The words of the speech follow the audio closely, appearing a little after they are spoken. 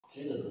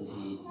这个东西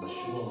你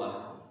吃过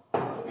吗？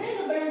这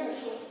个不认识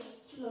吃，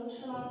这能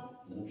吃吗？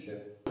能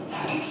吃。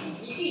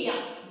一个一样。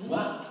什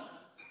么？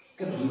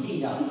跟鼻涕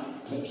一样，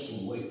没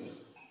品味。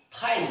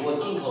泰国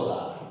进口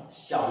的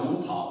小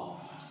樱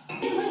桃。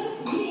这个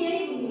一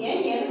年一股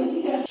黏黏的东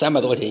西。300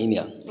多块钱1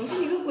两。我是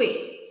你个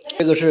鬼。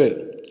这个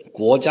是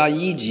国家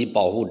1级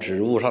保护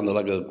植物上的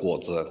那个果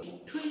子。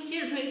吹，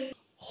接着吹。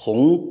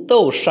红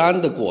豆杉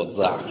的果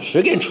子啊，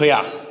谁给你吹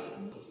啊？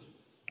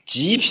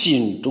极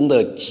品中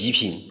的极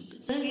品。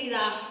谁给你的？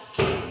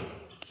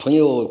朋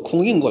友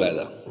空运过来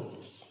的。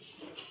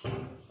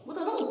我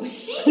怎么那么不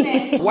信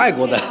呢？外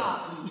国的。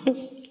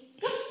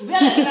这死不要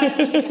来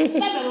这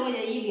300多块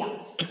钱1两，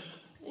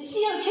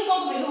新疆的切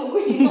糕都没这么贵。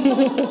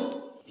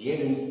别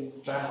人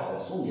摘好了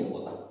送给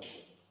我的。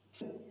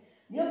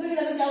你又不是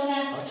那个胶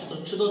干。啊，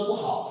吃的不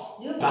好。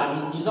你知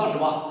道什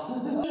么？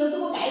你有这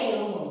么改一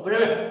点吗？不是，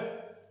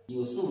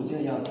有4、5斤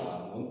的样子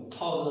啊。我们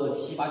泡个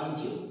7、8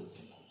斤酒。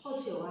泡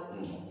酒啊？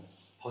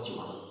泡酒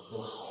喝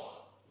的好啊。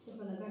这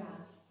喝能干啥？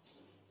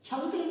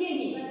强身健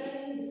体。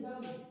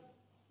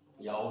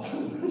腰疼。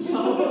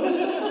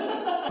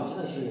真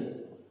的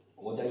是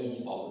国家1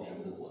级保护植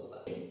物的果子，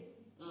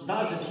其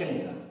他是骗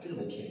你的，这个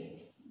没骗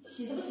你。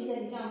洗都不洗的，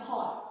你这样泡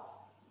啊？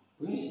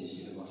不用洗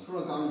什么，说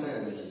了刚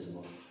摘没洗什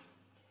么，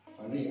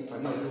反正也是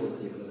我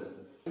自己喝的。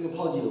这个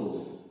泡酒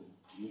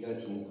应该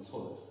挺不错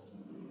的。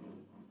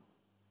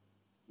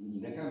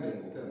你来干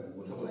呗，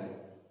我跳不来。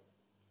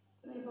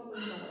那你泡不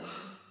了。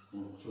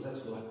蔬菜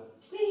出来。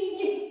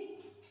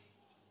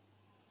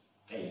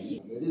哎，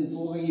每人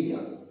做个1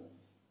两，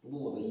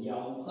补我的腰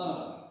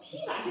啊。屁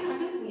啦，这还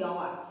真补腰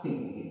啊。这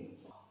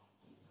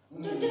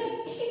个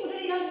屁股这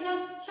里要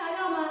掐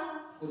掉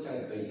吗？不掐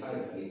也可以，掐也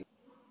可以。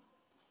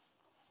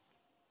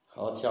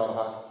好好挑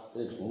哈，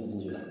这虫子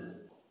进去了。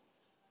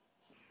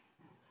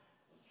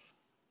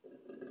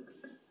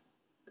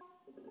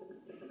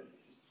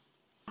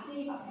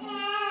快！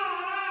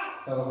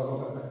站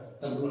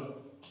不住了，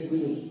这闺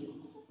女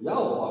不要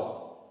我抱，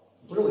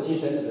不是我亲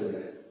生的，对不对？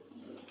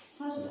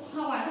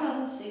他晚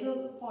上谁都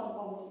抱不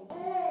住，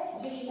我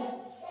就洗澡。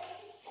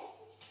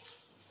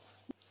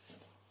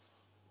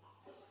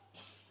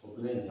我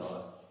不愿意挑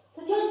了。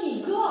他挑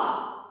几个？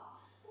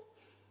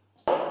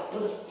我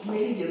没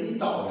事给自己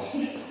找事。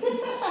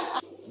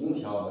不用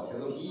挑了，挑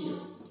个屁呀！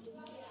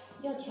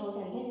要挑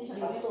噻，你看这小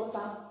鸟多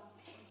脏。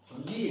挑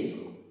叶子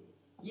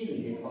你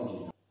可以泡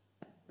酒，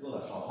够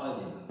了，少泡一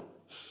点吧。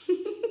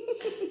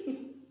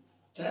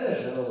摘的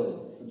时候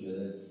不觉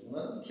得，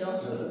我挑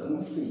的时候怎么那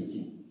么费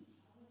劲？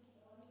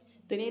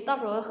等你到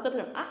时候喝的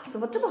时候啊，怎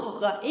么这么好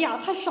喝？哎呀，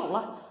太少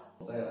了。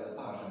我在那个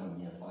大山里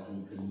面发现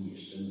一颗野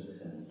生的，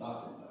很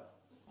大很大，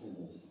这个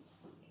东西。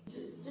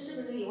这是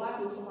不是你挖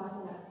出去发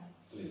现的？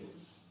对，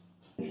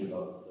知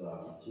道的对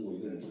吧？就我一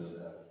个人知道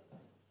的，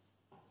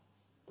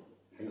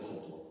还有好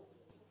多，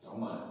长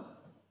满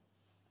了。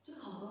这个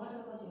好喝吗？这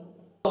个泡酒？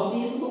我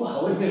第一次喝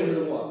完，我也没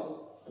喝过。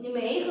你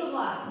没喝过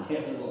啊？没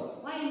喝过。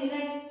我以为你在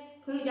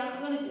朋友家喝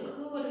过这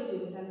个酒，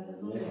你才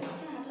能弄的。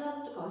现在还知道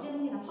搞这些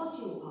东西来泡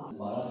酒啊？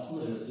马上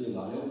40岁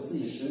了，要为自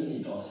己身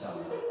体着想，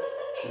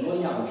什么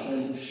养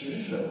生就吃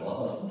什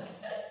么。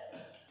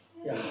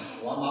呀，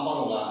我妈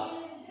抱走了。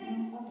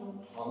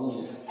抱过去。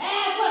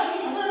哎，过来给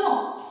2个人弄。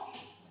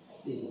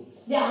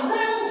2个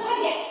人弄，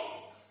快点。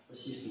不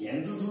是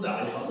黏滋滋的，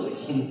好恶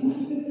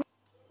心。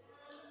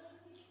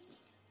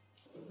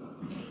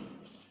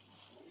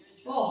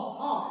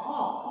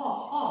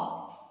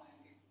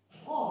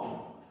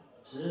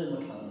这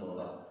么长的头发，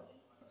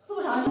这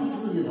么长，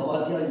自己头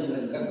发掉进去了，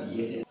你干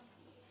别。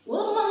我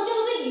的头发能掉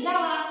到最底下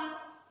吗？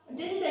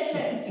真的是。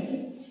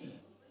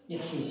你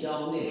很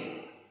香的，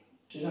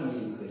身上没有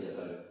可以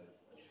的。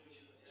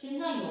身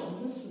上有，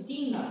你就死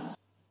定了。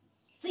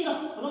自己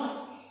弄，不弄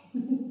了。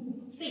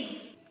自己。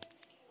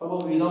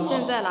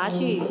现在拿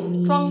去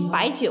装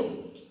白酒。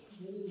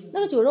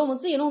那个酒是我们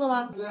自己弄的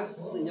吗？对啊，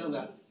自己酿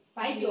的。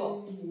白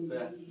酒。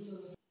对。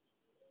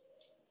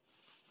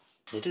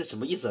你这个什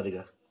么意思啊？这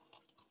个？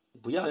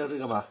不要这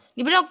个吗？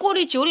你不是要过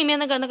滤酒里面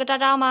那个渣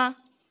渣吗？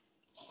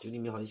酒里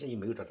面好像现在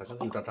没有渣渣，刚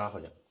才有渣渣好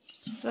像。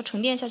要沉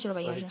淀下去了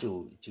吧？应该是。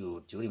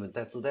酒里面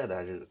自带的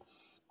还是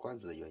罐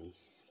子的原因？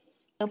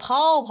有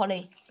泡泡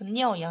嘞，跟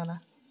尿一样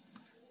的。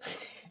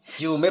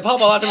酒没泡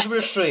泡啊，这是不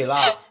是水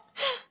了？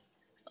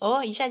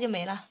哦，一下就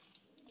没了。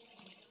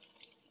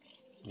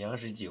粮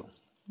食酒。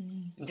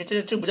你看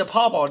这不叫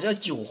泡泡，这叫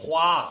酒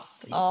花。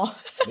哦。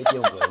没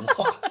点文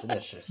化，真的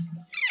是。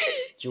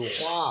酒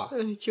花。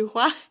酒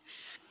花。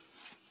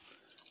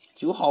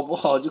酒好不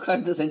好就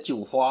看这层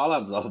酒花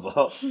了，知道不？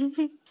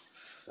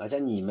啊，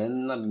像你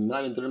们那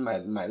边都是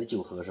买的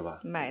酒喝是吧？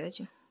买的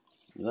酒。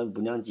你们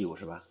不酿酒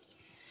是吧？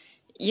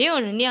也有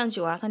人酿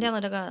酒啊，他酿的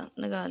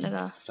那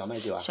个小麦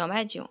酒啊。小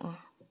麦酒啊。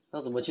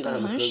那怎么去那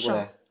里喝过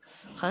嘞？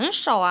很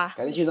少啊。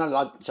赶紧去那里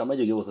拿小麦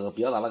酒给我喝，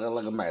不要拿那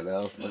个买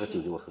的那个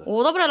酒给我喝。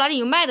我都不知道哪里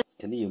有卖的。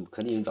肯定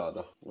有找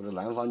到。我这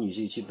南方女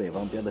婿去北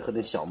方，不要得喝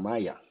点小麦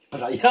呀，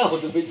啥样我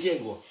都没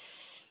见过。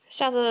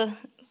下次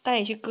带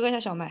你去割一下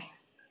小麦。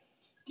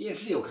电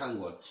视有看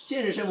过，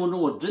现实生活中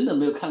我真的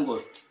没有看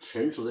过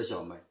成熟的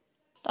小麦。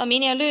到明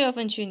年6月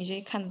份去，你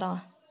就看得到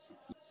啊。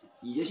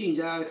以前去你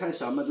家看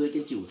小麦都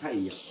跟韭菜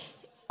一样。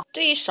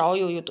这一勺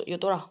有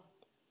多少？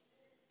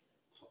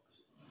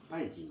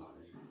半斤吧，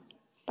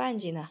半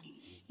斤呢？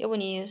要不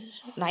你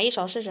拿一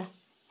勺试试？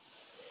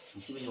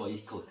你信不信我一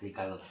口可以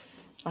干了？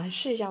啊，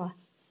试一下吧。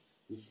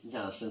你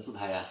想生4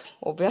胎呀？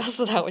我不要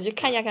4胎，我就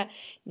看一下看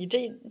你这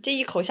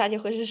一口下去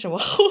会是什么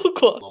后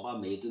果。老爸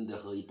每一顿都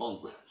喝1磅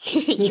子。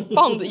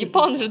一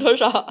磅子是多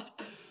少？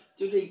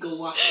就这一钩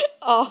啊。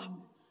哦。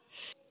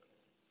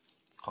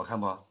好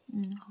看不？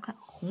嗯，好看，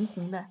红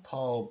红的。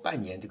泡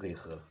半年就可以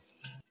喝了。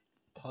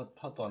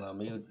泡短了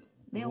没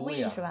有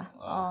味是吧？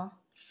哦。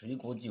水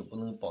果酒不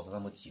能保持那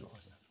么久，好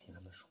像听他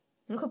们说。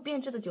如果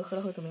变质的酒喝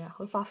了会怎么样？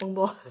会发疯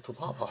不？会吐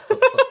泡泡。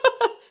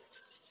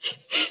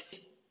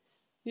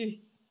不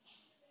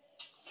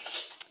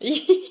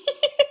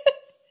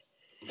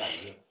感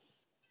觉。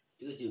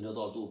这个酒你知道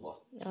多少度不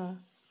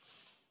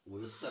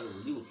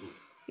？54.56度。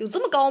有这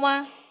么高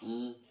吗？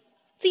嗯。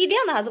这一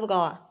量的还这么高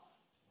啊？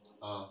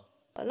啊。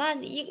那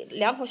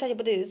2口下去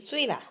不得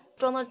醉了？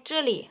装到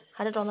这里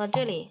还是装到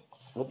这里？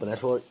我本来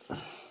说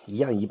一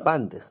样一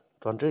半的，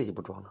装这里就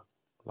不装了。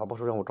老婆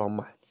说让我装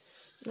满。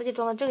那就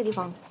装到这个地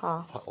方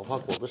啊。我怕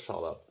果子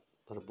少了，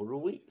他说不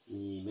入味。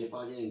你没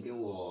发现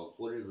跟我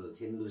过日子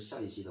天天都是笑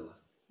嘻嘻的吗？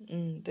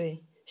嗯，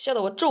对，笑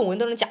得我皱纹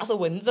都能夹死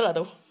蚊子了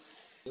都。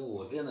跟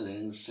我这样的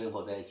人生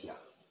活在一起啊，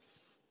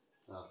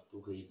都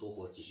可以多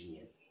活几十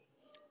年。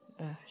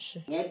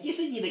是。这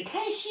是你的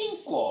开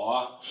心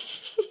果。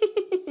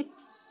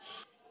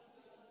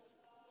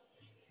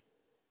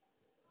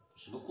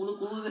什么咕噜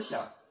咕噜的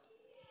响？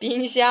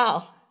冰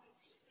箱。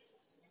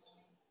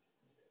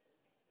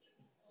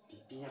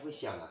冰箱会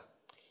响啊？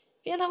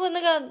冰箱它会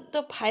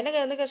都排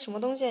那个什么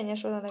东西？人家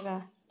说的那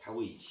个。排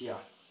尾气啊。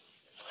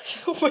是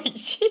尾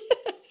气。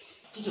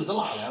这酒到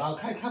哪来了？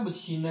看不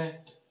清呢。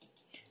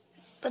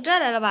到这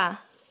来了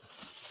吧？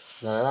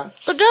哪来了？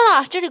到这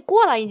了，这里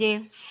过了已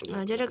经。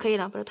就这可以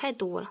了，不是太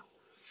多了。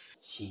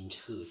清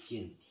澈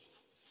见底。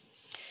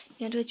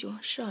你看这个酒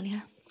是啊，你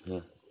看。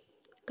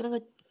跟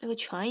那个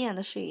泉眼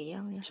的水一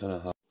样。漂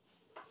亮哈。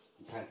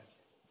你看，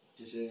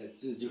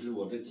这就是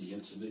我这几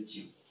年存的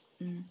酒。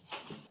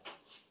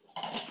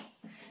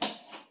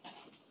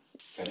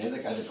改天再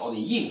开始搞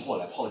点硬货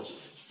来泡酒。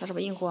搞什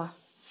么硬货啊？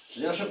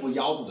只要是不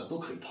腰子的都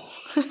可以泡。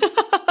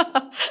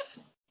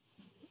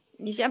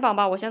你先绑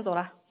吧，我先走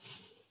了。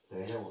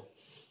等一下我。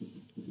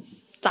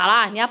咋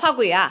啦？你还怕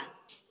鬼啊？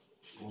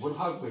我不是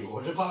怕鬼，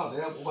我是怕等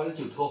一下我把这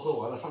酒偷喝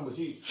完了上不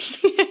去。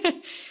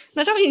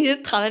那上不去你就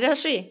躺在这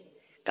睡，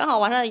刚好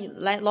晚上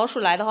老鼠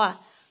来的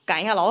话，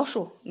赶一下老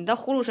鼠，你的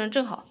呼噜声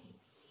正好。